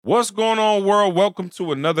What's going on, world? Welcome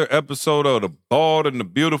to another episode of The Bald and the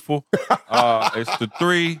Beautiful. It's the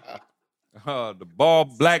three, the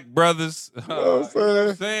Bald Black Brothers. You know what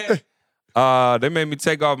I'm saying? They made me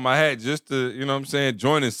take off my hat just to, you know what I'm saying,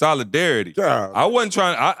 join in solidarity. Yeah. I wasn't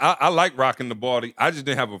trying, I like rocking the baldy. I just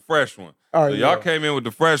didn't have a fresh one. Oh, so y'all came in with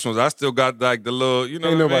the fresh ones. I still got like the little, you know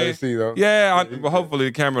Ain't what nobody I mean? see though. Yeah, but hopefully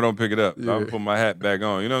the camera don't pick it up. Yeah. I'm put my hat back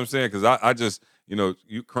on. You know what I'm saying? Because I just, you know,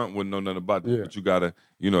 you Crump wouldn't know nothing about this, but you gotta,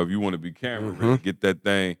 you know, if you want to be camera ready, get that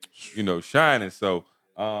thing, you know, shining. So,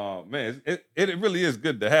 man, it really is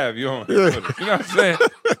good to have you on here with us. You know what I'm saying?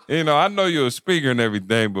 You know, I know you're a speaker and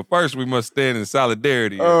everything, but first we must stand in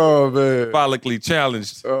solidarity. Oh, man. Follically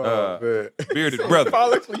challenged, bearded brother.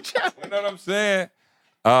 Follically challenged. You know what I'm saying?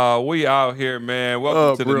 We out here, man.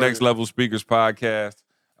 Welcome to the Next Level Speakers Podcast,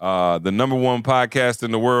 the number one podcast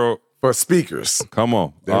in the world. For speakers. Come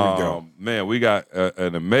on. There we go. Man, we got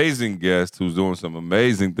an amazing guest who's doing some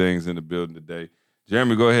amazing things in the building today.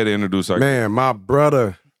 Jeremy, go ahead and introduce our Man, my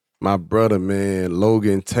brother, man,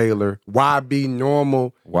 Logan Taylor.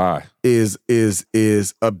 YBNormal. Why? Is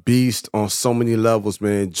a beast on so many levels,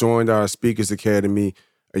 man. Joined our Speakers Academy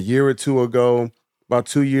a year or two ago, about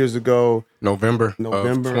 2 years ago. November of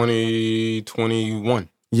 2021.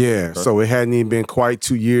 Yeah, so it hadn't even been quite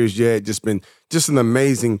 2 years yet. Just an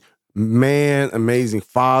amazing man, amazing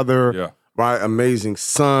father, right? Amazing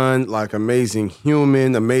son, like amazing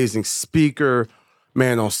human, amazing speaker,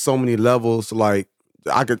 man, on so many levels. Like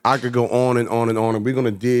I could go on and on and on, and we're gonna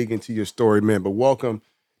dig into your story, man. But welcome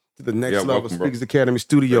to the Next Level Speakers Academy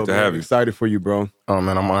studio. Great to have you. Excited for you, bro. Oh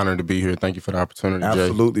man, I'm honored to be here. Thank you for the opportunity,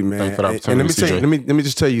 Absolutely, Jay. man. Thank you for the opportunity. And let me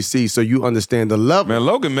just tell you, see, so you understand the level. Man,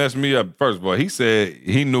 Logan messed me up first of all. He said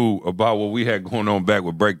he knew about what we had going on back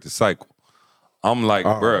with Break the Cycle. I'm like,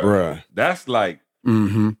 bruh, that's like,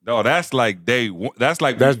 no, that's like day one. That's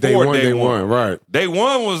day one, right? Day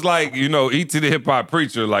one was like, you know, E.T. the Hip Hop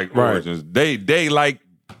Preacher, like origins. Day like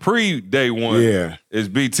pre-day one is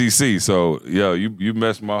BTC. So, yo, you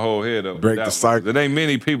messed my whole head up. Break the Cycle. There ain't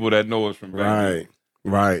many people that know us from back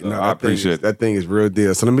Right. So No, I appreciate that thing is real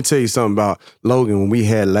deal. So let me tell you something about Logan. When we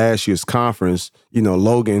had last year's conference, you know,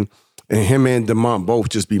 Logan and him and Demont both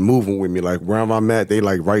just be moving with me. Like wherever I'm at, they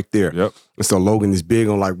like right there. Yep. And so Logan is big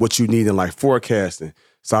on like what you need in like forecasting.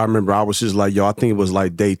 So I remember I was just like, yo, I think it was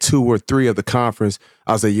like day 2 or 3 of the conference.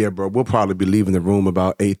 I was like, yeah, bro, we'll probably be leaving the room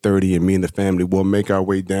about 8:30, and me and the family will make our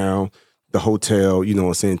way down the hotel, you know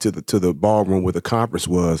what I'm saying, to the ballroom where the conference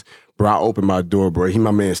was. Bro, I opened my door, bro.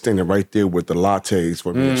 My man standing right there with the lattes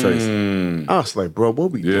for me and Tracy. I was like, bro,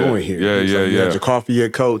 what we doing here? Yeah. You had your coffee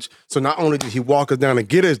yet, coach? So not only did he walk us down and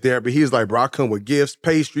get us there, but he's like, bro, I come with gifts,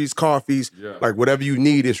 pastries, coffees, like whatever you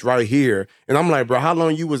need is right here. And I'm like, bro, how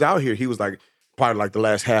long you was out here? He was like, probably like the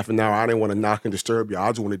last half an hour. I didn't want to knock and disturb you. I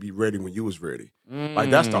just want to be ready when you was ready. Like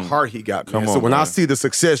that's the heart he got, man. So when I see the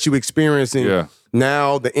success you experiencing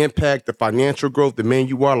now, the impact, the financial growth, the man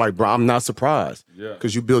you are, like, bro, I'm not surprised. Yeah.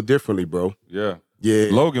 Because you build differently, bro. Yeah.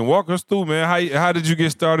 Logan, walk us through, man. How did you get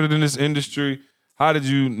started in this industry? How did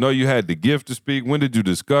you know you had the gift to speak? When did you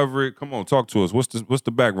discover it? Come on, talk to us. What's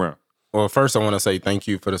the background? Well, first I want to say thank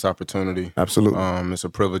you for this opportunity. Absolutely. It's a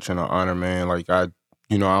privilege and an honor, man. Like I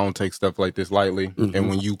don't take stuff like this lightly. And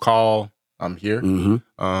when you call, I'm here.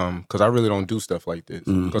 Because I really don't do stuff like this.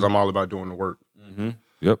 Because I'm all about doing the work.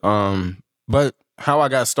 Yep. But how I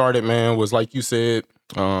got started, man, was like you said,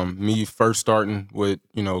 me first starting with,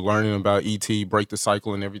 you know, learning about ET, Break the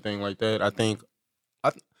Cycle and everything like that. I think,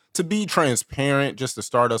 to be transparent, just to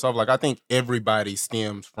start us off, like I think everybody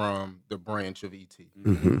stems from the branch of ET.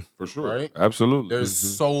 For sure. Right? Absolutely. There's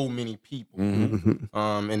so many people. And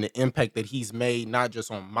the impact that he's made, not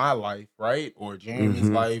just on my life, right? Or Jeremy's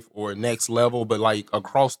life or Next Level, but like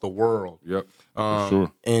across the world. Yep. For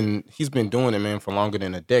sure. And he's been doing it, man, for longer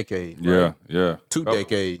than a decade. Right? Yeah. 2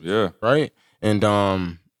 decades. Yeah. Right? And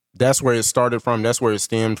that's where it started from. That's where it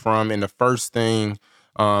stemmed from. And the first thing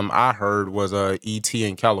I heard was ET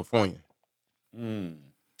in California.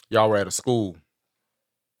 Y'all were at a school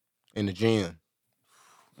in the gym.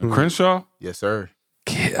 In Crenshaw? Yes, sir.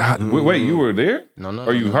 Wait, you were there? No.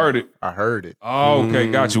 Or you heard it? I heard it. Oh, okay,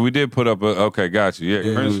 got you. We did put up got you.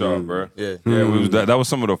 Yeah, Crenshaw, bro. Yeah. That was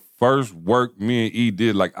some of the first work me and E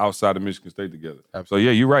did like outside of Michigan State together. Absolutely. So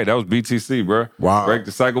yeah, you're right. That was BTC, bro. Wow. Break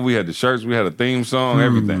the Cycle. We had the shirts. We had a theme song.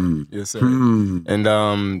 Everything. Yes, sir. And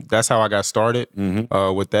that's how I got started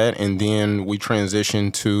with that. And then we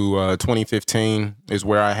transitioned to 2015 is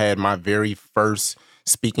where I had my very first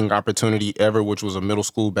speaking opportunity ever, which was a middle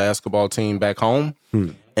school basketball team back home.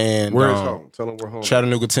 And where is home? Tell them where home.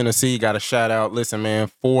 Chattanooga, Tennessee. Got a shout out. Listen, man,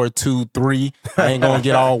 423. I ain't gonna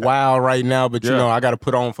get all wild right now, but you know, I got to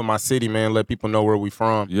put on for my city, man. Let people know where we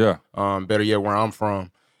from. Yeah. Better yet, where I'm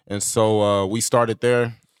from. And so we started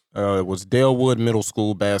there. It was Dalewood Middle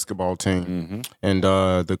School basketball team. And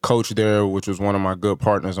the coach there, which was one of my good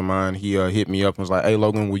partners of mine, he hit me up and was like, "Hey,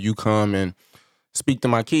 Logan, will you come and speak to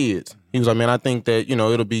my kids?" He was like, "Man, I think that, you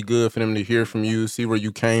know, it'll be good for them to hear from you, see where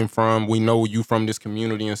you came from. We know you from this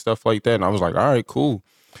community and stuff like that." And I was like, "All right, cool."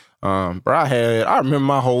 Bro, I remember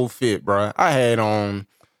my whole fit, bro. I had on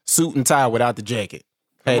suit and tie without the jacket.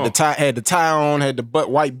 Had the tie on, had the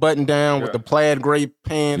white button down with the plaid gray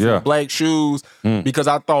pants and black shoes because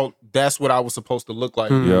I thought that's what I was supposed to look like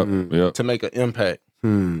to make an impact.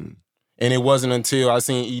 And it wasn't until I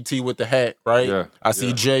seen E.T. with the hat, right? Yeah. I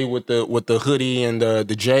see Jay with the hoodie and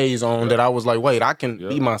the J's on that I was like, wait, I can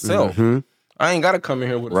be myself. I ain't got to come in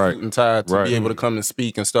here with a suit and tie to be able to come and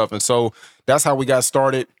speak and stuff. And so that's how we got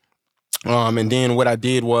started. And then what I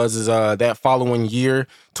did was that following year,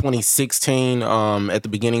 2016, at the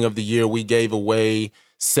beginning of the year, we gave away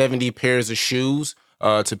 70 pairs of shoes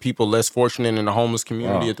to people less fortunate in the homeless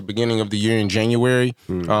community at the beginning of the year in January.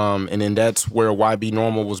 And then that's where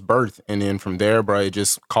YBNormal was birthed. And then from there, bro, it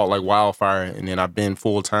just caught like wildfire. And then I've been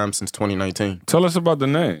full-time since 2019. Tell us about the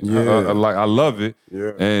name. I love it.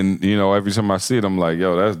 Yeah. And, you know, every time I see it, I'm like,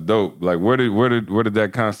 yo, that's dope. Like, where did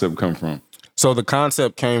that concept come from? So the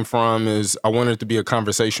concept came from is I wanted it to be a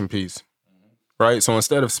conversation piece, right? So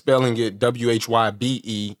instead of spelling it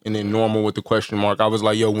WHYBE and then normal with the question mark, I was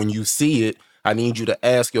like, yo, when you see it, I need you to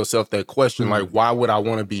ask yourself that question, like, why would I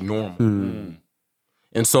want to be normal?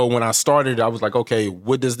 And so when I started, I was like, okay,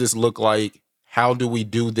 what does this look like? How do we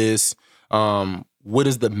do this? What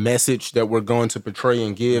is the message that we're going to portray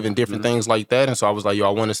and give and different things like that? And so I was like, yo,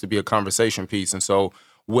 I want this to be a conversation piece. And so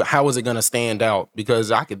how is it going to stand out?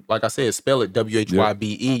 Because I could, like I said, spell it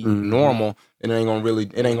WHYBE, normal, and it ain't gonna really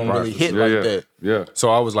hit like that. Yeah.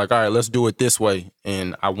 So I was like, all right, let's do it this way.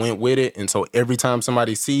 And I went with it. And so every time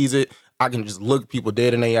somebody sees it, I can just look people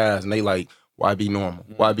dead in their eyes and they like, why be normal?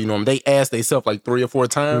 Why be normal? They ask themselves like 3 or 4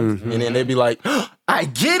 times, and then they be like, oh, I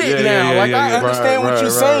get it now. I understand what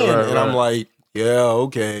you're saying. And I'm like, yeah,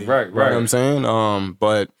 okay. Right. You know what I'm saying?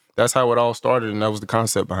 But that's how it all started, and that was the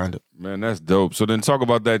concept behind it. Man, that's dope. So then talk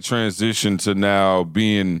about that transition to now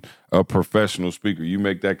being a professional speaker. You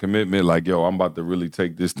make that commitment like, yo, I'm about to really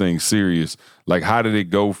take this thing serious. Like, how did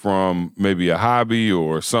it go from maybe a hobby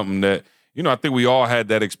or something that, you know, I think we all had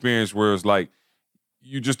that experience where it's like,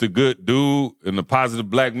 you just a good dude and a positive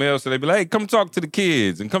black male, so they be like, hey, come talk to the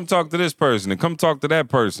kids and come talk to this person and come talk to that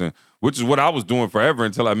person, which is what I was doing forever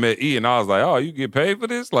until I met E, and I was like, oh, you get paid for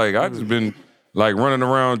this? Like, I just been like running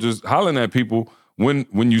around just hollering at people.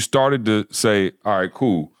 When you started to say, all right,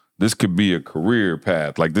 cool, this could be a career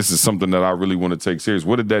path, like this is something that I really want to take serious,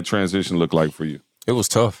 what did that transition look like for you? It was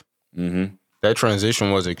tough. That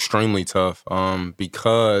transition was extremely tough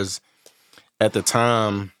because at the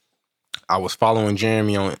time I was following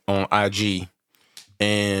Jeremy on IG,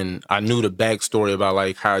 and I knew the backstory about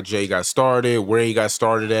like how Jay got started, where he got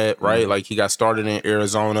started at, right? Like he got started in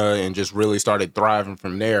Arizona and just really started thriving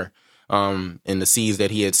from there. And the seeds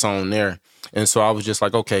that he had sown there. And so I was just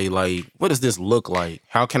like, okay, like, what does this look like?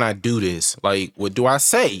 How can I do this? Like, what do I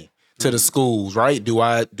say to the schools, right? Do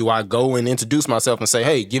I go and introduce myself and say,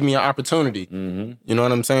 hey, give me an opportunity? You know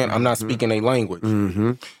what I'm saying? I'm not speaking a language.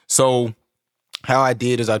 So how I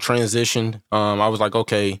did is I transitioned. I was like,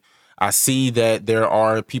 okay, I see that there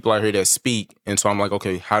are people out here that speak. And so I'm like,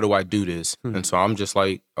 okay, how do I do this? And so I'm just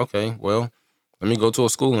like, okay, well, let me go to a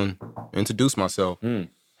school and introduce myself.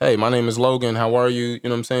 Hey, my name is Logan. How are you? You know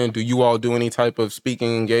what I'm saying? Do you all do any type of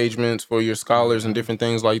speaking engagements for your scholars and different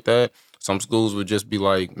things like that? Some schools would just be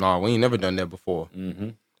like, nah, we ain't never done that before.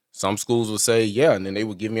 Some schools would say, yeah, and then they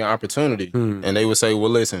would give me an opportunity. And they would say, well,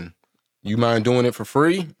 listen, you mind doing it for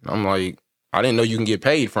free? I'm like, I didn't know you can get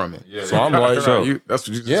paid from it. So I'm like, that's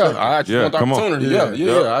what you just said. I actually want the opportunity.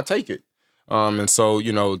 Yeah, I take it. And so,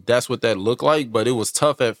 you know, that's what that looked like. But it was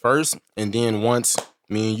tough at first. And then once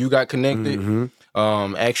me and you got connected,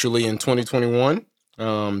 actually in 2021,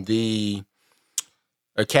 the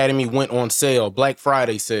Academy went on sale, Black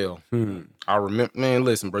Friday sale. I remember, man,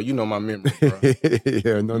 listen, bro, you know my memory, bro.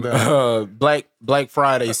 Yeah, no doubt. Black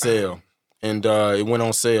Friday sale. And it went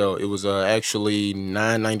on sale. It was actually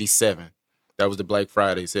 $9.97. That was the Black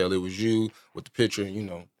Friday sale. It was you with the picture, you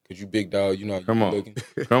know, because you big dog, you know how Come you on. looking.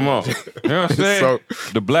 Come on. You know what I'm saying?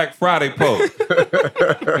 The Black Friday post.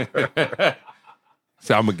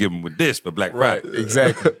 So I'm going to give him with this for Black Friday. Right,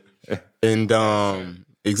 exactly. And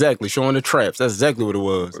exactly, showing the traps. That's exactly what it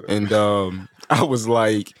was. And I was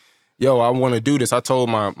like, yo, I want to do this. I told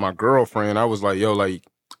my girlfriend, I was like, yo, like,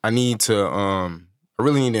 I need to, I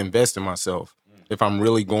really need to invest in myself if I'm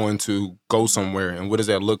really going to go somewhere. And what does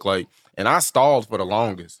that look like? And I stalled for the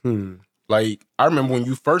longest. Like, I remember when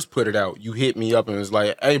you first put it out, you hit me up and was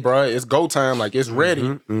like, hey, bro, it's go time. Like, it's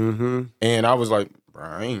ready. And I was like,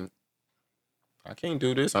 bro, I can't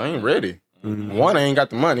do this. I ain't ready. One, I ain't got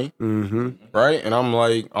the money. Right? And I'm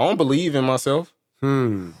like, I don't believe in myself.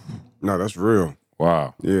 No, that's real.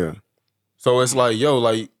 Wow. Yeah. So it's like, yo,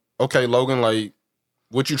 like, okay, Logan, like,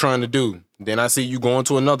 what you trying to do? Then I see you going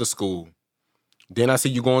to another school. Then I see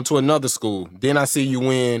you going to another school. Then I see you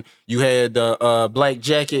when you had the black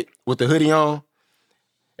jacket with the hoodie on.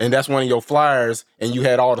 And that's one of your flyers. And you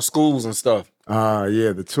had all the schools and stuff.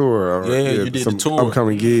 Yeah, the tour. Yeah, you did the tour.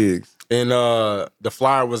 Upcoming gigs. And the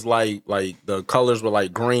flyer was like the colors were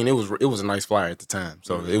like green. It was a nice flyer at the time.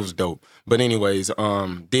 So it was dope. But anyways,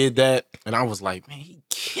 did that. And I was like, man, he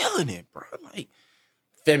killing it, bro. Like,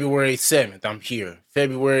 February 7th, I'm here.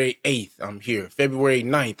 February 8th, I'm here. February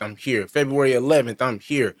 9th, I'm here. February 11th, I'm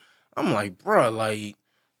here. I'm like, bro, like,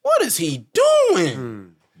 what is he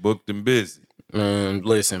doing? Booked and busy. Man,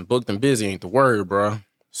 listen, booked and busy ain't the word, bro.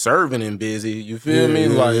 Serving and busy, you feel me?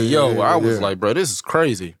 Like, yo, I was like, bro, this is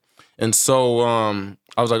crazy. And so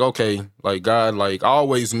I was like, okay, like, God, like, I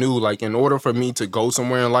always knew, like, in order for me to go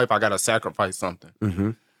somewhere in life, I got to sacrifice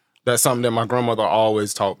something. That's something that my grandmother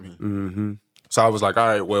always taught me. So I was like, all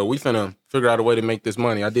right, well, we finna figure out a way to make this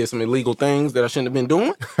money. I did some illegal things that I shouldn't have been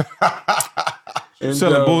doing.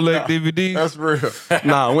 Selling bootleg DVDs? That's real.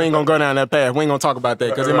 Nah, we ain't gonna go down that path. We ain't gonna talk about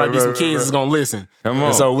that because there might be some kids that's gonna listen. Come on.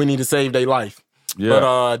 And so we need to save their life. Yeah. But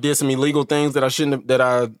I did some illegal things that I shouldn't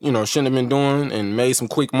have been doing and made some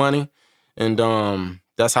quick money. And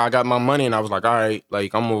that's how I got my money. And I was like, all right,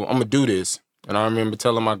 like, I'm gonna do this. And I remember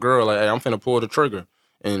telling my girl, like, hey, I'm finna pull the trigger.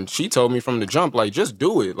 And she told me from the jump, like, just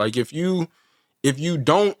do it. Like, if you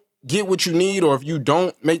don't get what you need or if you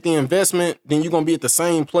don't make the investment, then you're going to be at the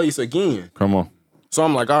same place again. Come on. So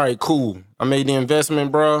I'm like, all right, cool. I made the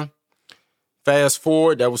investment, bro. Fast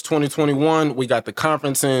forward, that was 2021. We got the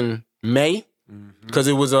conference in May because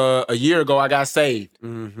it was a year ago I got saved.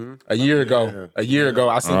 A year ago. A year ago.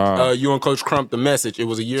 I sent you and Coach Crump the message. It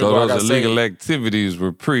was a year ago I got saved. So those illegal activities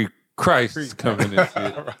were pre-Christ coming in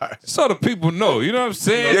shit. So the people know, you know what I'm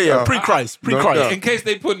saying? Yeah, pre-Christ. In case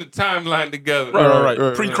they put the timeline together.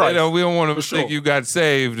 Right. Pre-Christ. We don't want to think you got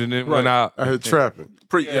saved and then went out. I heard trapping.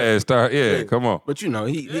 Come on. But you know,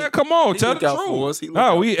 come on, tell the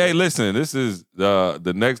truth. Hey, listen, this is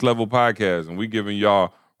the Next Level podcast, and we giving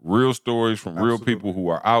y'all real stories from real people who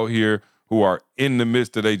are out here, who are in the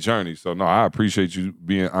midst of their journey. So no, I appreciate you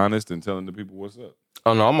being honest and telling the people what's up.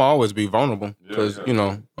 Oh no, I'm always be vulnerable because you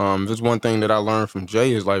know, there's one thing that I learned from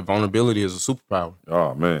Jay is like vulnerability is a superpower.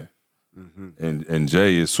 Oh man, and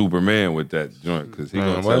Jay is Superman with that joint because he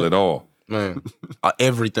gonna tell it all, man,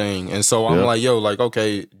 everything. And so I'm like, yo, like,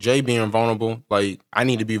 okay, Jay being vulnerable, like I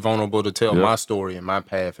need to be vulnerable to tell my story and my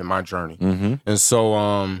path and my journey. And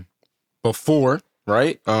so before.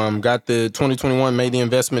 Right, got the 2021, made the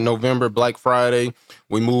investment November, Black Friday.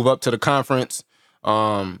 We move up to the conference.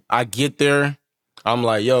 I get there. I'm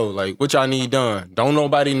like, yo, like, what y'all need done? Don't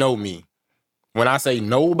nobody know me. When I say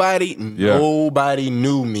nobody, nobody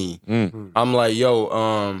knew me. I'm like,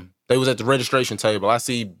 yo, they was at the registration table. I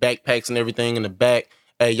see backpacks and everything in the back.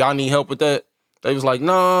 Hey, y'all need help with that? They was like,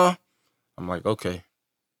 nah. I'm like, okay.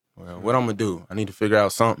 Well, what I'm gonna do? I need to figure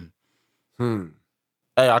out something.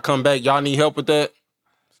 Hey, I come back. Y'all need help with that?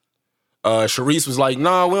 Sharice was like,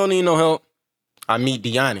 nah, we don't need no help. I meet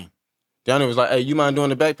Deani. Deani was like, hey, you mind doing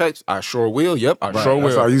the backpacks? I sure will. Yep, I sure will.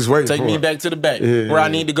 That's all you was waiting Take for. me back to the back where I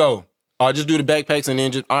need to go. I'll just do the backpacks and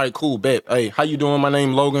then just, all right, cool, bet. Hey, how you doing? My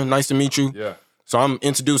name Logan. Nice to meet you. Yeah. So I'm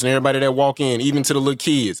introducing everybody that walk in, even to the little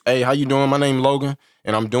kids. Hey, how you doing? My name Logan.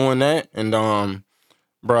 And I'm doing that. And,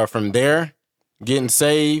 bro, from there, getting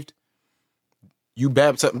saved, you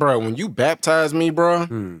baptize, bro. When you baptize me, bro,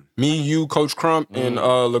 me, you, Coach Crump, and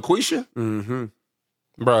LaQuisha,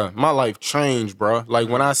 bro, my life changed, bro. Like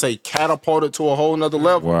when I say catapulted to a whole nother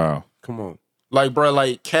level. Wow, come on, like bro,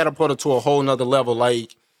 like catapulted to a whole nother level.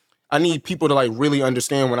 Like I need people to like really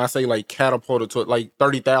understand when I say like catapulted to like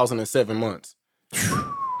 30,000 in 7 months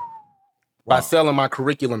by selling my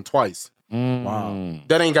curriculum twice. Wow,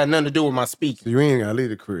 that ain't got nothing to do with my speaking. So you ain't gotta leave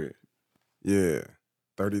the crib. Yeah.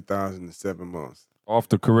 30,000 in 7 months. Off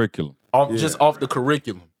the curriculum. Just off the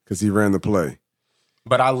curriculum. Because he ran the play.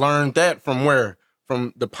 But I learned that from where?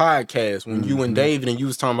 From the podcast when you and David and you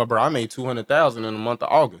was talking about, bro, I made 200,000 in the month of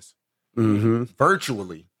August.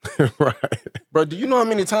 Virtually. Right. Bro, do you know how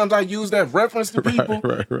many times I use that reference to people?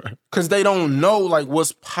 Right. Because they don't know like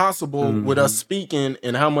what's possible with us speaking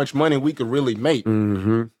and how much money we could really make.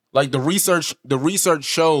 Mm-hmm. Like the research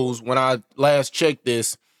shows, when I last checked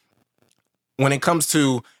this, when it comes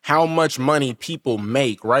to how much money people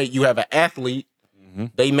make, right? You have an athlete,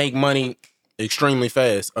 they make money extremely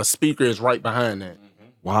fast. A speaker is right behind that.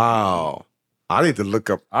 Wow. I need to look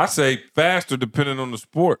up. I say faster depending on the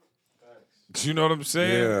sport. You know what I'm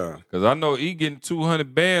saying? Yeah. Because I know he getting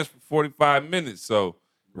 200 bands for 45 minutes. So,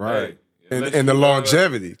 Right. hey, And the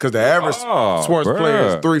longevity, because the average sports player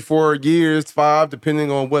is 3-4 years, 5,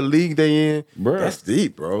 depending on what league they in. Bruh. That's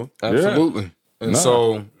deep, bro. Absolutely. Yeah. And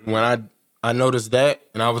so when I noticed that,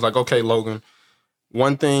 and I was like, okay, Logan,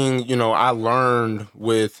 one thing, you know, I learned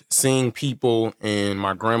with seeing people and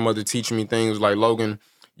my grandmother teaching me things like, Logan,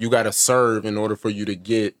 you got to serve in order for you to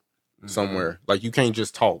get somewhere. Like, you can't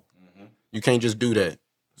just talk. You can't just do that.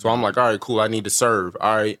 So I'm like, all right, cool, I need to serve.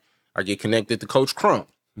 All right, I get connected to Coach Crump.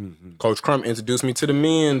 Coach Crump introduced me to the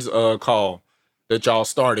men's call that y'all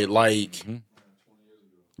started, like,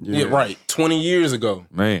 yeah, right, 20 years ago.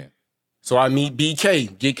 Man. So I meet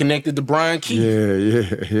BK, get connected to Brian Keith.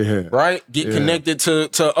 Yeah. Right? Get connected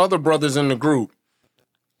to other brothers in the group.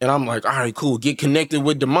 And I'm like, all right, cool. Get connected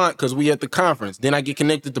with DeMont because we at the conference. Then I get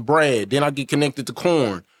connected to Brad. Then I get connected to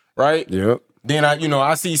Corn. Right? Yep. Then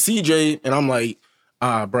I see CJ and I'm like,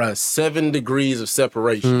 bruh, 7 degrees of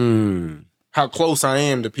separation. How close I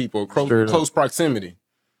am to people, close proximity.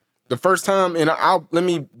 The first time, and let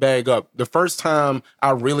me bag up. The first time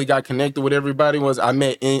I really got connected with everybody was I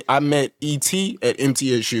met ET at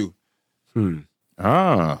MTSU.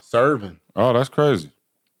 Serving. Oh, that's crazy.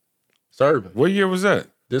 Serving. What year was that?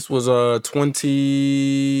 This was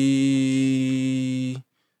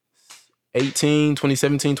 2017,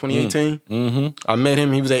 2018. I met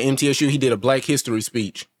him. He was at MTSU. He did a Black History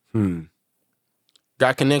speech.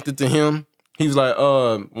 Got connected to him. He was like,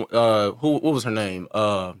 what was her name?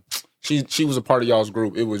 She was a part of y'all's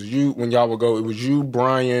group. It was you when y'all would go. It was you,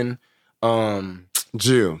 Brian,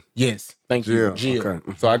 Jill. Yes, thank you, Jill.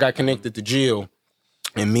 Okay. So I got connected to Jill,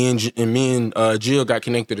 and me and Jill got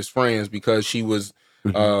connected as friends because she was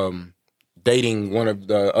dating one of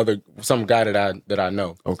some guy that I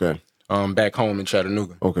know. Okay. Back home in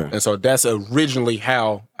Chattanooga. Okay. And so that's originally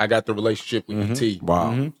how I got the relationship with ET.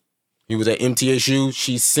 Wow. He was at MTSU.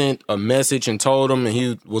 She sent a message and told him, and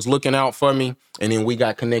he was looking out for me. And then we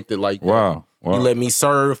got connected like that. Wow. He let me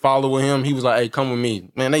serve, follow him. He was like, hey, come with me.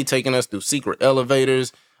 Man, they taking us through secret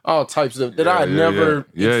elevators, all types of that I never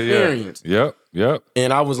experienced. Yep.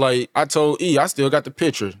 And I was like, I told E, I still got the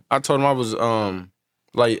picture. I told him I was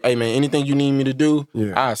like, hey man, anything you need me to do,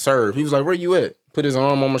 I serve. He was like, where you at? Put his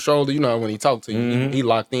arm on my shoulder. You know when he talked to you, he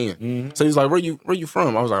locked in. So he was like, where you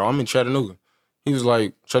from? I was like, oh, I'm in Chattanooga. He was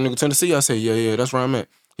like, Chattanooga, Tennessee? I said, yeah, that's where I'm at.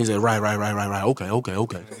 He said, right.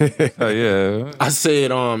 Okay. Yeah. I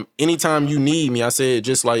said, anytime you need me, I said,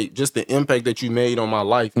 just the impact that you made on my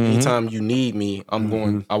life, anytime you need me, I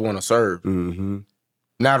want to serve.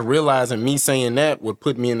 Not realizing me saying that would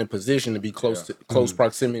put me in a position to be close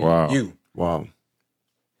proximity with you. Wow.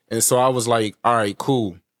 And so I was like, all right,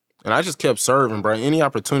 cool. And I just kept serving, bro. Any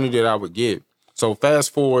opportunity that I would get. So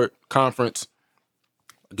fast forward, conference,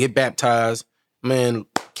 get baptized, man,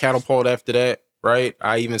 catapult after that, right?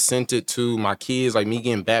 I even sent it to my kids, like me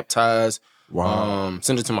getting baptized. Wow.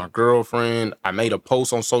 Sent it to my girlfriend. I made a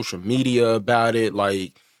post on social media about it,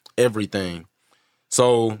 like everything.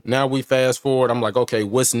 So now we fast forward. I'm like, okay,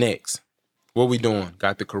 what's next? What we doing?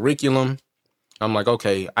 Got the curriculum. I'm like,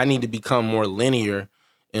 okay, I need to become more linear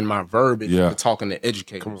in my verbiage for talking to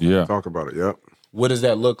educators. Talk about it, yep. What does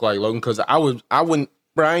that look like, Logan? Because I wouldn't,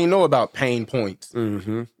 bro, I ain't know about pain points.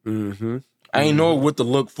 I ain't know what to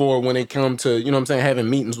look for when it come to, you know what I'm saying, having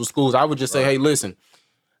meetings with schools. I would just say, hey, listen,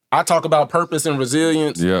 I talk about purpose and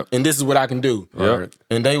resilience, and this is what I can do. Right.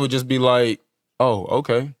 And they would just be like, oh,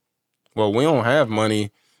 okay. Well, we don't have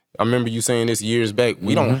money. I remember you saying this years back.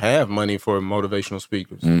 We don't have money for motivational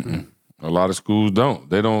speakers. A lot of schools don't.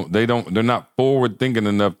 They're not forward thinking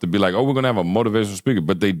enough to be like, oh, we're going to have a motivational speaker,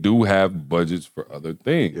 but they do have budgets for other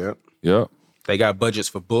things. Yep. They got budgets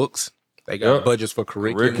for books. They got budgets for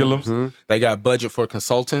curriculums. They got budget for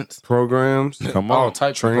consultants. Programs. Come on. All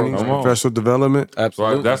types Training, of programs. professional development.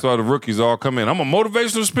 Absolutely. That's why the rookies all come in. I'm a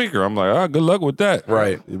motivational speaker. I'm like, good luck with that.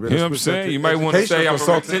 Right. You know what I'm saying? You might want to say I'm a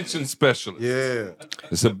retention specialist. Yeah.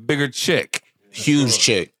 It's a bigger check. Huge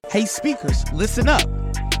check. Hey, speakers, listen up.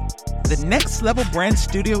 The Next Level Brand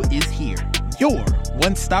Studio is here. Your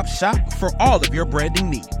one-stop shop for all of your branding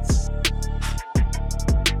needs.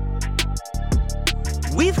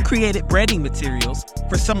 We've created branding materials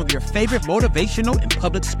for some of your favorite motivational and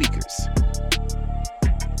public speakers.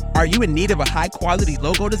 Are you in need of a high-quality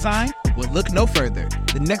logo design? Well, look no further.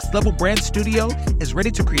 The Next Level Brand Studio is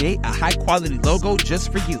ready to create a high-quality logo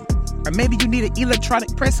just for you. Or maybe you need an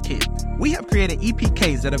electronic press kit. We have created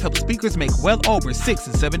EPKs that have helped speakers make well over 6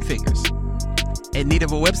 and 7 figures. In need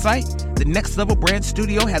of a website? The Next Level Brand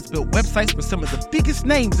Studio has built websites for some of the biggest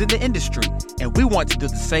names in the industry, and we want to do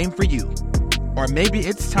the same for you. Or maybe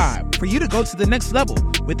it's time for you to go to the next level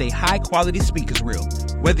with a high-quality speakers reel.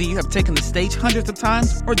 Whether you have taken the stage hundreds of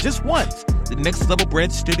times or just once, the Next Level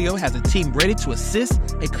Brand Studio has a team ready to assist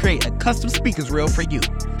and create a custom speakers reel for you.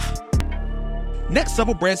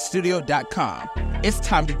 NextLevelBrandStudio.com. It's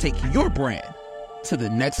time to take your brand to the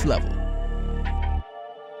next level.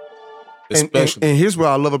 And here's what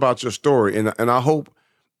I love about your story, and I hope,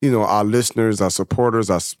 our listeners, our supporters,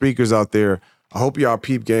 our speakers out there, I hope y'all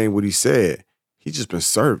peep game what he said. He just been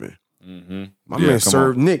serving. Mm-hmm. My man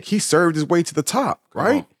served Nick. He served his way to the top,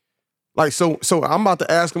 right? Like, so I'm about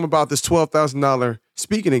to ask him about this $12,000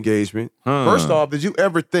 speaking engagement. First off, did you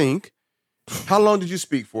ever think, how long did you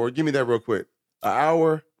speak for? Give me that real quick. An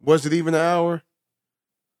hour? Was it even an hour?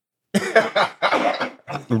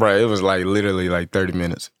 Bro, it was literally 30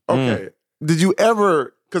 minutes. Okay. Did you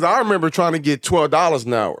ever, because I remember trying to get $12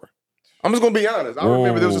 an hour. I'm just going to be honest. I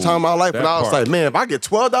remember there was a time in my life when I was like, man, if I get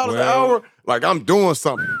 $12 an hour, I'm doing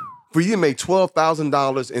something. For you to make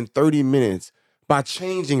 $12,000 in 30 minutes by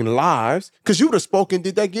changing lives, because you would have spoken,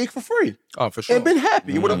 did that gig for free. Oh, for sure. And been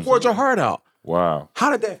happy. You would have poured your heart out. Wow.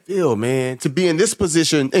 How did that feel, man, to be in this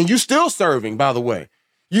position? And you still serving, by the way.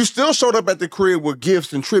 You still showed up at the crib with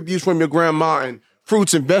gifts and tributes from your grandma and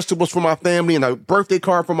fruits and vegetables for my family and a birthday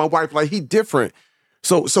card for my wife. Like, he different.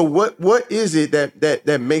 So what is it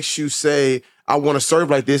that makes you say, I want to serve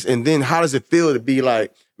like this? And then how does it feel to be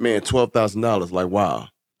like, man, $12,000? Like, wow.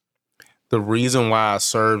 The reason why I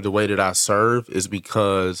serve the way that I serve is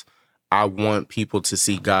because I want people to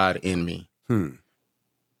see God in me.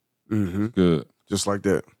 Mm-hmm. Good. Just like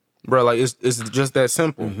that. Bro, it's just that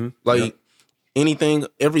simple. Mm-hmm. Anything,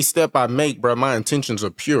 every step I make, bro, my intentions are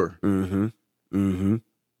pure. Mm-hmm. Mm-hmm.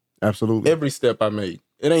 Absolutely. Every step I make.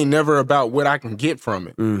 It ain't never about what I can get from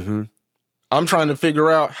it. Mm-hmm. I'm trying to figure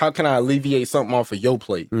out how can I alleviate something off of your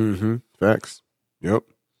plate. Mm-hmm. Facts. Yep.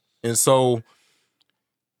 And so,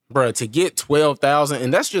 bro, to get 12,000,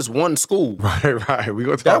 and that's just one school. Right. We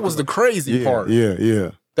gonna talk that was the crazy part.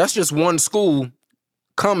 Yeah. That's just one school.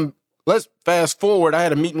 Let's fast forward. I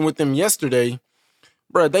had a meeting with them yesterday.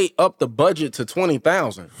 Bro, they upped the budget to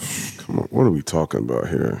 20,000. Come on, what are we talking about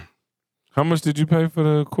here? How much did you pay for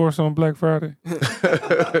the course on Black Friday?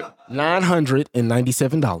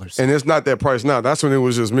 $997. And it's not that price now. That's when it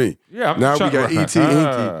was just me. Yeah. Now we got ET.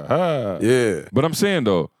 Yeah. But I'm saying,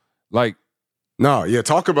 though,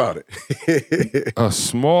 talk about it. a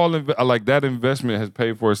small, that investment has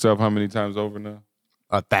paid for itself how many times over now?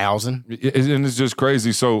 1,000. And it's just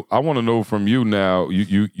crazy. So I want to know from you now,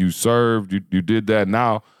 you served, you did that.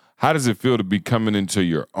 Now, how does it feel to be coming into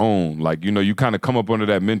your own? You kind of come up under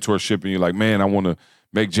that mentorship and you're like, man, I want to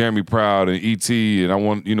make Jeremy proud and ET and I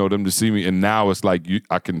want, them to see me. And now it's like,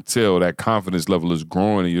 I can tell that confidence level is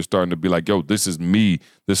growing and you're starting to be like, yo, this is me.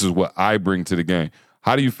 This is what I bring to the game.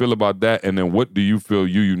 How do you feel about that? And then what do you feel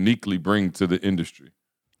you uniquely bring to the industry?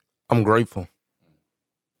 I'm grateful.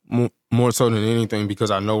 More so than anything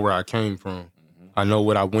because I know where I came from. Mm-hmm. I know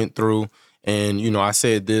what I went through. And, I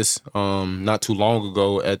said this not too long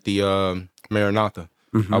ago at the Maranatha.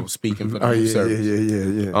 Mm-hmm. I was speaking for the youth service.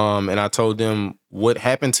 Yeah. And I told them what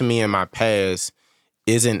happened to me in my past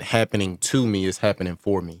isn't happening to me, it's happening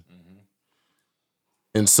for me. Mm-hmm.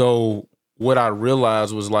 And so what I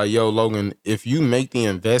realized was like, yo, Logan, if you make the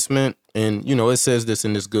investment, and, it says this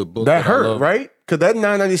in this good book. That hurt, right? Because that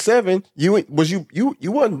 $997, you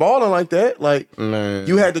wasn't balling like that. Like, man,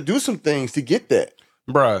 you had to do some things to get that.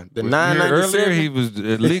 Bruh, the $997. Earlier, he was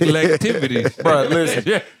illegal activities. Bruh, listen.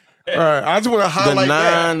 Yeah. All right, I just want to highlight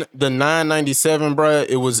that. The $997, bruh,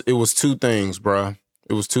 it was two things, bruh.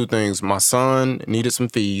 It was two things. My son needed some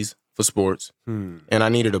fees for sports, and I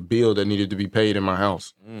needed a bill that needed to be paid in my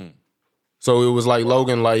house. So it was like,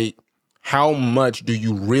 Logan, how much do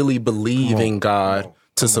you really believe in God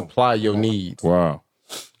to supply your needs? Wow.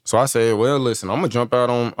 So I said, well, listen, I'm gonna jump out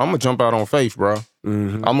on faith, bro.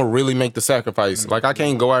 Mm-hmm. I'm gonna really make the sacrifice. Like, I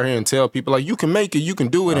can't go out here and tell people you can make it, you can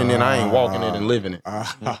do it, and then I ain't walking it and living it.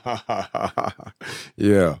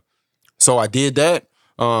 Yeah. So I did that.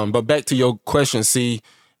 But back to your question,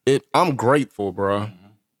 I'm grateful, bro,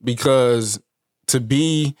 because to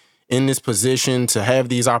be in this position, to have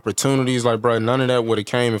these opportunities, bro, none of that would have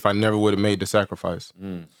came if I never would have made the sacrifice.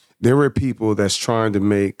 there are people that's trying to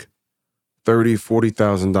make $30,000,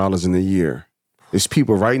 $40,000 in a year. There's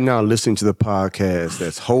people right now listening to the podcast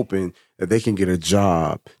that's hoping that they can get a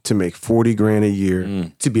job to make $40,000 a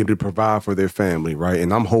year to be able to provide for their family, right?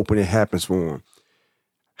 And I'm hoping it happens for them.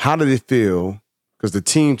 How did it feel? Because the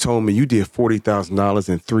team told me you did $40,000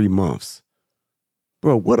 in 3 months.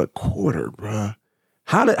 Bro, what a quarter, bro.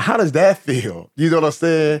 How does that feel? You know what I'm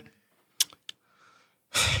saying?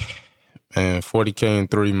 And $40K in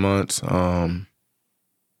 3 months.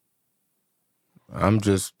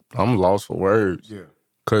 I'm lost for words. Yeah.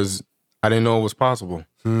 Because I didn't know it was possible.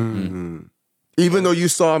 Mm-hmm. Even though you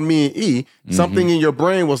saw me and E, something in your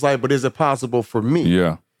brain was like, but is it possible for me?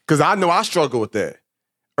 Yeah. Because I know I struggle with that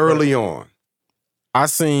early on.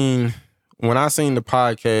 When I seen the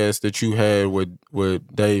podcast that you had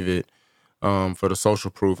with David for the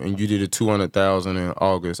Social Proof, and you did a 200,000 in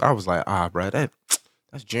August, I was like, bro,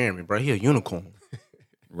 that's Jeremy, bro. He a unicorn.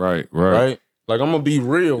 Right. Like, I'm gonna be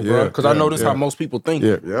real, bro, because I know this how most people think.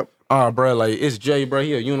 Yeah, yep. Bro, like, it's Jay, bro.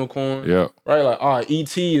 He a unicorn. Yeah. Right? Like,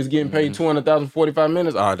 E.T. is getting paid 200,000 for 45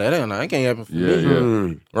 minutes. That can't happen for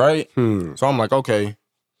me. Yeah. Right? So I'm like, okay.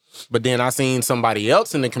 But then I seen somebody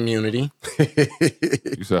else in the community.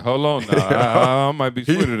 You said, hold on now. I might be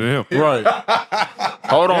sweeter than him. Right.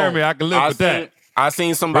 Hold on. Jeremy, I can live with that. I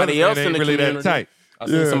seen somebody else in the community. That tight. I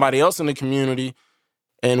seen somebody else in the community,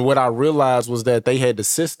 and what I realized was that they had the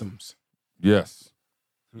systems. Yes.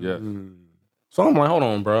 So I'm like, hold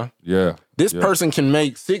on, bro. Yeah. This person can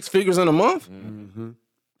make 6 figures in a month?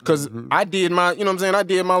 Because I did my, you know what I'm saying? I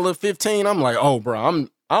did my little 15. I'm like, oh, bro, I'm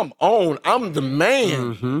on. I'm the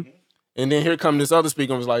man. And then here come this other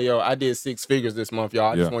speaker and was like, yo, I did 6 figures this month,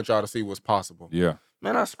 y'all. I just want y'all to see what's possible. Yeah.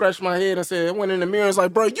 Man, I scratched my head and said, I went in the mirror and was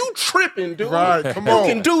like, bro, you tripping, dude. Right, come on.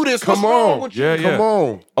 You can do this. Come What's on. wrong with you? Yeah. Come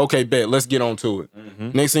on. Okay, bet. Let's get on to it.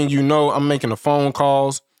 Next thing you know, I'm making the phone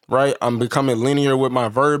calls, right? I'm becoming linear with my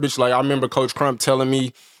verbiage. Like, I remember Coach Crump telling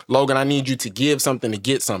me, Logan, I need you to give something to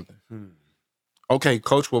get something. Okay,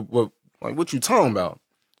 Coach, what you talking about?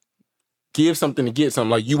 Give something to get something.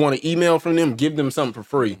 Like, you want an email from them? Give them something for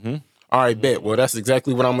free. All right, bet. Well, that's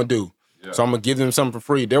exactly what I'm going to do. Yeah. So I'm going to give them something for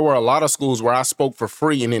free. There were a lot of schools where I spoke for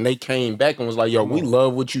free, and then they came back and was like, yo, we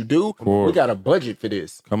love what you do. We got a budget for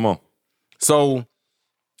this. Come on. So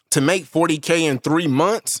to make $40K in 3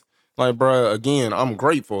 months, like, bro, again, I'm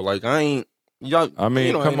grateful. Like, come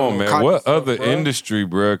on, man. What other industry,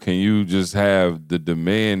 bro, can you just have the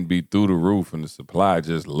demand be through the roof and the supply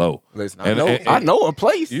just low? Listen, I know a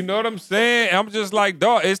place. You know what I'm saying? I'm just like,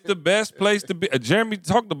 dog, it's the best place to be. Jeremy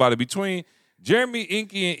talked about it. Between Jeremy,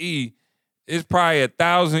 Inky, and E, it's probably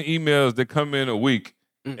 1,000 emails that come in a week,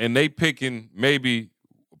 and they picking maybe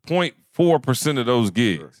 0.4% of those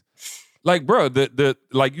gigs. Like, bro, the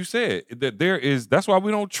like you said, that's why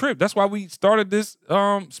we don't trip. That's why we started this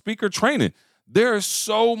speaker training. There is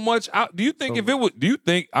so much out. Do you think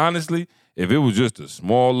honestly, if it was just a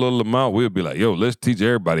small little amount, we'd be like, yo, let's teach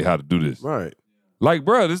everybody how to do this. Right. Like,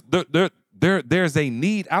 bro, there's a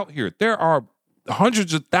need out here. There are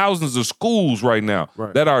hundreds of thousands of schools right now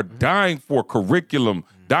that are dying for curriculum,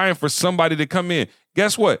 dying for somebody to come in.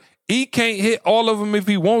 Guess what? He can't hit all of them if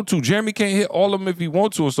he want to. Jeremy can't hit all of them if he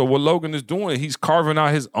want to. So what Logan is doing, he's carving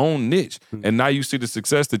out his own niche. And now you see the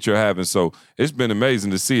success that you're having. So it's been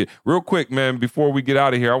amazing to see it. Real quick, man, before we get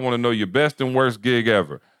out of here, I want to know your best and worst gig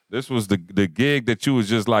ever. This was the gig that you was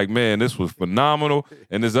just like, man, this was phenomenal.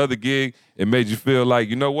 And this other gig, it made you feel like,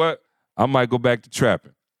 you know what? I might go back to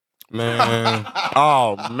trapping. Man.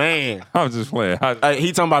 Oh, man. I'm just playing.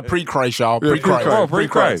 He talking about pre-Christ, y'all. Pre-Christ. Oh,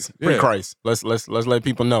 pre-Christ. Yeah. Pre-Christ. Let's let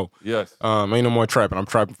people know. Yes. Ain't no more trapping. I'm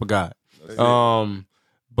trapping for God.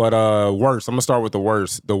 But worst. I'm gonna start with the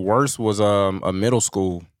worst. The worst was a middle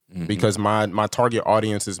school because my target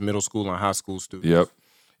audience is middle school and high school students. Yep.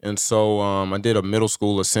 And so I did a middle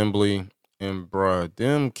school assembly, and bruh,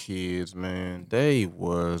 them kids, man, they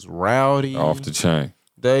was rowdy. Off the chain.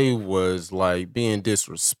 They was like being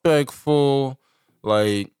disrespectful.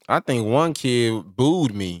 Like, I think one kid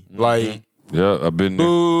booed me. Like, yeah, I've been there.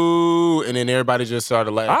 Boo, and then everybody just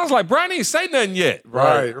started laughing. I was like, bro, I didn't say nothing yet.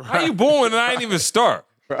 Right. How you booing and I ain't even start?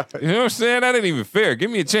 Right. You know what I'm saying? That ain't even fair.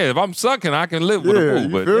 Give me a chance. If I'm sucking, I can live with a boo.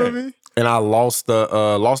 But feel me? And I lost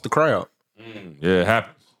the crowd. Yeah, it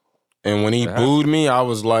happens. And when he booed me, I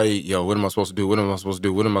was like, yo, what am I supposed to do? What am I supposed to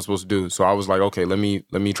do? What am I supposed to do? So I was like, okay, let me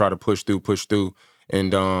try to push through.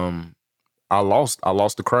 And I lost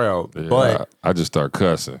the crowd. Yeah, but I just start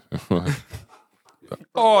cussing.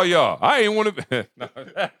 Oh, y'all, I ain't want to.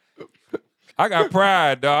 I got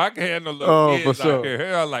pride, dog. I can't handle little kids out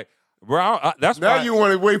here. I'm like, bro. That's now why you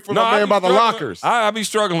want to wait for my man by the lockers. I be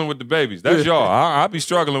struggling with the babies. That's y'all. I be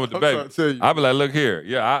struggling with the babies. I be like, look here.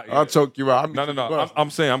 Yeah, I'll choke you out. No. I'm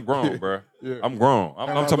saying I'm grown, bro. Yeah. I'm grown. I'm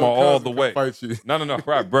talking about all the way. Fight you. No,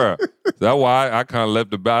 right, bro. That's why I kind of left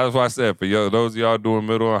the battle. That's why I said for those of y'all doing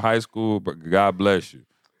middle and high school, God bless you.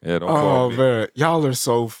 Yeah, don't call me. Man, y'all are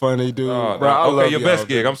so funny, dude. Bro, okay, your best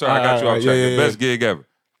gig. I'm sorry, I got you off track. Your best gig ever.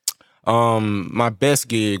 My best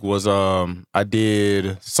gig was I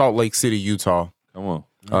did Salt Lake City, Utah. Come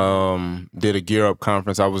on. Did a Gear Up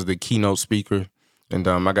conference. I was the keynote speaker, and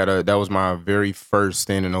that was my very first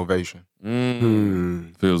standing ovation.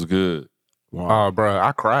 Feels good. Wow, bro,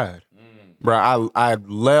 I cried. Bro, I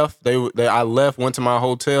left. I left, went to my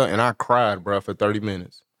hotel, and I cried, bro, for 30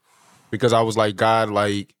 minutes because I was like, God,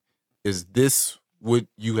 like, is this what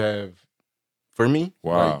you have for me?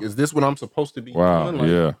 Wow. Like, is this what I'm supposed to be doing? Like,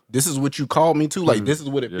 yeah. This is what you called me to? Like, this is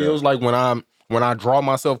what it feels like when I draw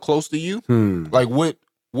myself close to you? Like,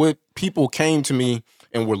 what people came to me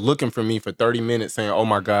and were looking for me for 30 minutes saying, oh,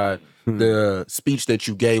 my God, the speech that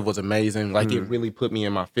you gave was amazing. Like, it really put me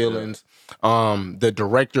in my feelings. The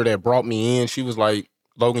director that brought me in, she was like,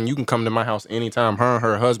 Logan, you can come to my house anytime. Her and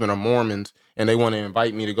her husband are Mormons, and they want to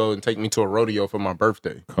invite me to go and take me to a rodeo for my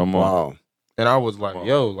birthday. Come on. Wow. And I was like,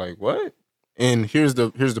 yo, like, what? And here's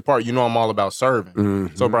the part, I'm all about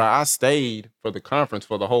serving. So, bro, I stayed for the conference,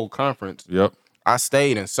 for the whole conference. Yep. I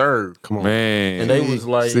stayed and served. Come on. Man. And they was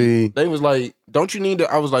like, don't you need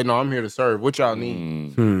to? I was like, no, I'm here to serve. What y'all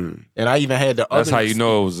need? And I even had the other. That's how you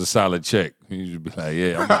know it was a solid check. You should be like,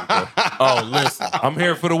 yeah, I'm about to go. Oh, listen. I'm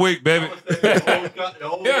here for the week, baby.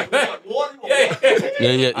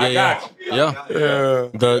 Yeah.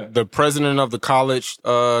 The president of the college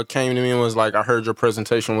came to me and was like, I heard your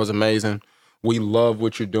presentation was amazing. We love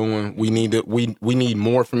what you're doing. We need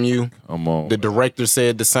more from you. Come on. The director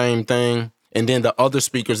said the same thing. And then the other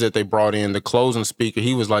speakers that they brought in, the closing speaker,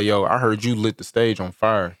 he was like, yo, I heard you lit the stage on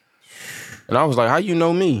fire. And I was like, how you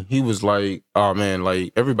know me? He was like, oh, man,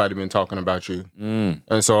 like, everybody been talking about you. And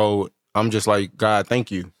so I'm just like, God,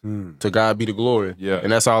 thank you. To God be the glory. Yeah.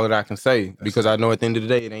 And that's all that I can say because I know at the end of the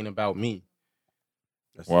day, it ain't about me.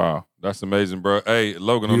 Wow. That's amazing, bro. Hey,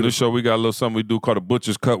 Logan, on this show, we got a little something we do called a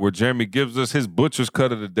Butcher's Cut where Jeremy gives us his Butcher's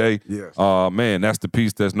Cut of the day. Yes. Man, that's the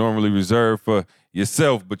piece that's normally reserved for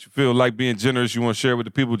yourself, but you feel like being generous, you want to share with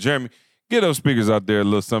the people. Jeremy, get those speakers out there a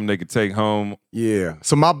little something they could take home. Yeah.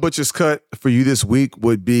 So my Butcher's Cut for you this week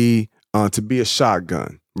would be to be a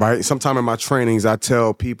shotgun, right? Sometime in my trainings, I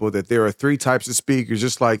tell people that there are 3 types of speakers,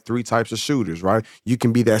 just like 3 types of shooters, right? You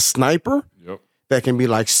can be that sniper. Yep. That can be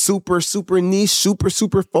like super, super niche, super,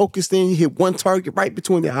 super focused in. You hit one target right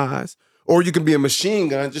between the eyes. Or you can be a machine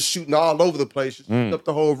gun, just shooting all over the place, just shooting up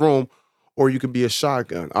the whole room. Or you can be a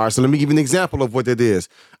shotgun. All right, so let me give you an example of what that is.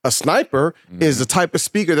 A sniper is the type of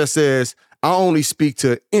speaker that says, I only speak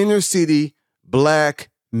to inner city black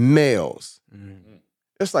males.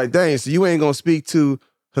 It's like, dang, so you ain't going to speak to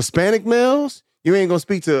Hispanic males? You ain't going to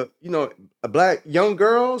speak to, black young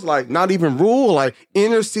girls, like not even rural, like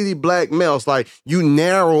inner city black males. Like you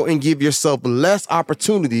narrow and give yourself less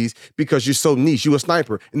opportunities because you're so niche. You a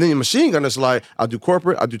sniper. And then your machine gun is like, I do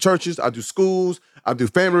corporate, I do churches, I do schools, I do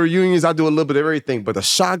family reunions, I do a little bit of everything. But a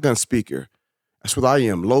shotgun speaker, that's what I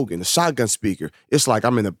am, Logan, the shotgun speaker. It's like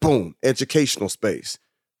I'm in a educational space.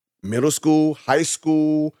 Middle school, high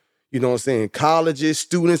school, colleges,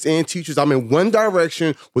 students, and teachers. I'm in one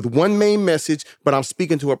direction with one main message, but I'm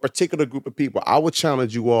speaking to a particular group of people. I would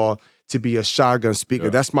challenge you all to be a shotgun speaker.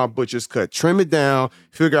 Yeah. That's my Butcher's Cut. Trim it down,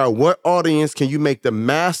 figure out what audience can you make the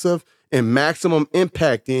massive and maximum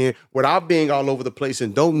impact in without being all over the place,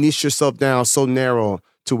 and don't niche yourself down so narrow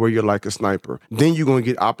to where you're like a sniper. Then you're going to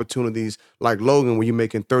get opportunities like Logan where you're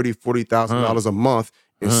making $30,000, $40,000 a month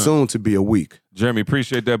and soon to be a week. Jeremy,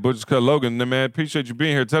 appreciate that Butcher's Cut. Logan, man, appreciate you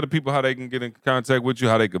being here. Tell the people how they can get in contact with you,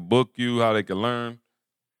 how they can book you, how they can learn.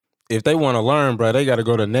 If they want to learn, bro, they got to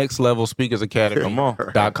go to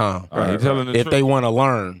nextlevelspeakersacademy.com. If they want to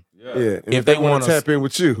learn. Yeah. If they want to tap in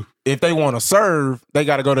with you. If they want to serve, they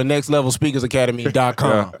got to go to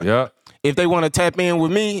nextlevelspeakersacademy.com. Yeah. If they want to tap in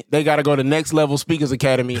with me, they got to go to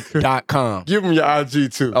nextlevelspeakersacademy.com. Give them your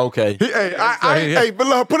IG too. Okay. Hey, but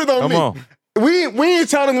look, put it on me. On. We ain't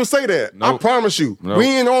telling him to say that. Nope. I promise you. Nope. We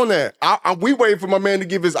ain't on that. We waiting for my man to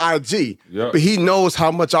give his IG. Yep. But he knows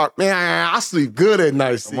how much I sleep good at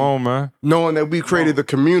night. Come on, man. Knowing that we created the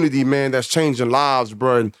community, man, that's changing lives,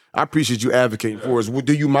 bro. And I appreciate you advocating for us.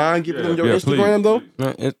 Do you mind giving them your Instagram, though?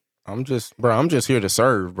 I'm just here to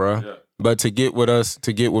serve, bro. Yeah. But to get with us,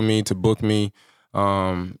 to get with me, to book me,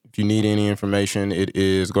 if you need any information, it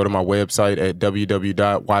is go to my website at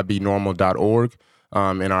www.ybnormal.org.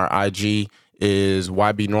 And our IG is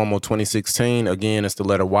YBNormal 2016. Again, it's the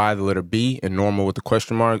letter Y, the letter B, and normal with the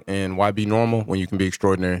question mark. And YBNormal, when you can be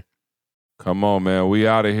extraordinary. Come on, man. We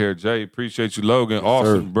out of here, Jay. Appreciate you, Logan. Yes,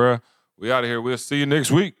 awesome, sir. bruh. We out of here. We'll see you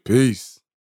next week. Peace.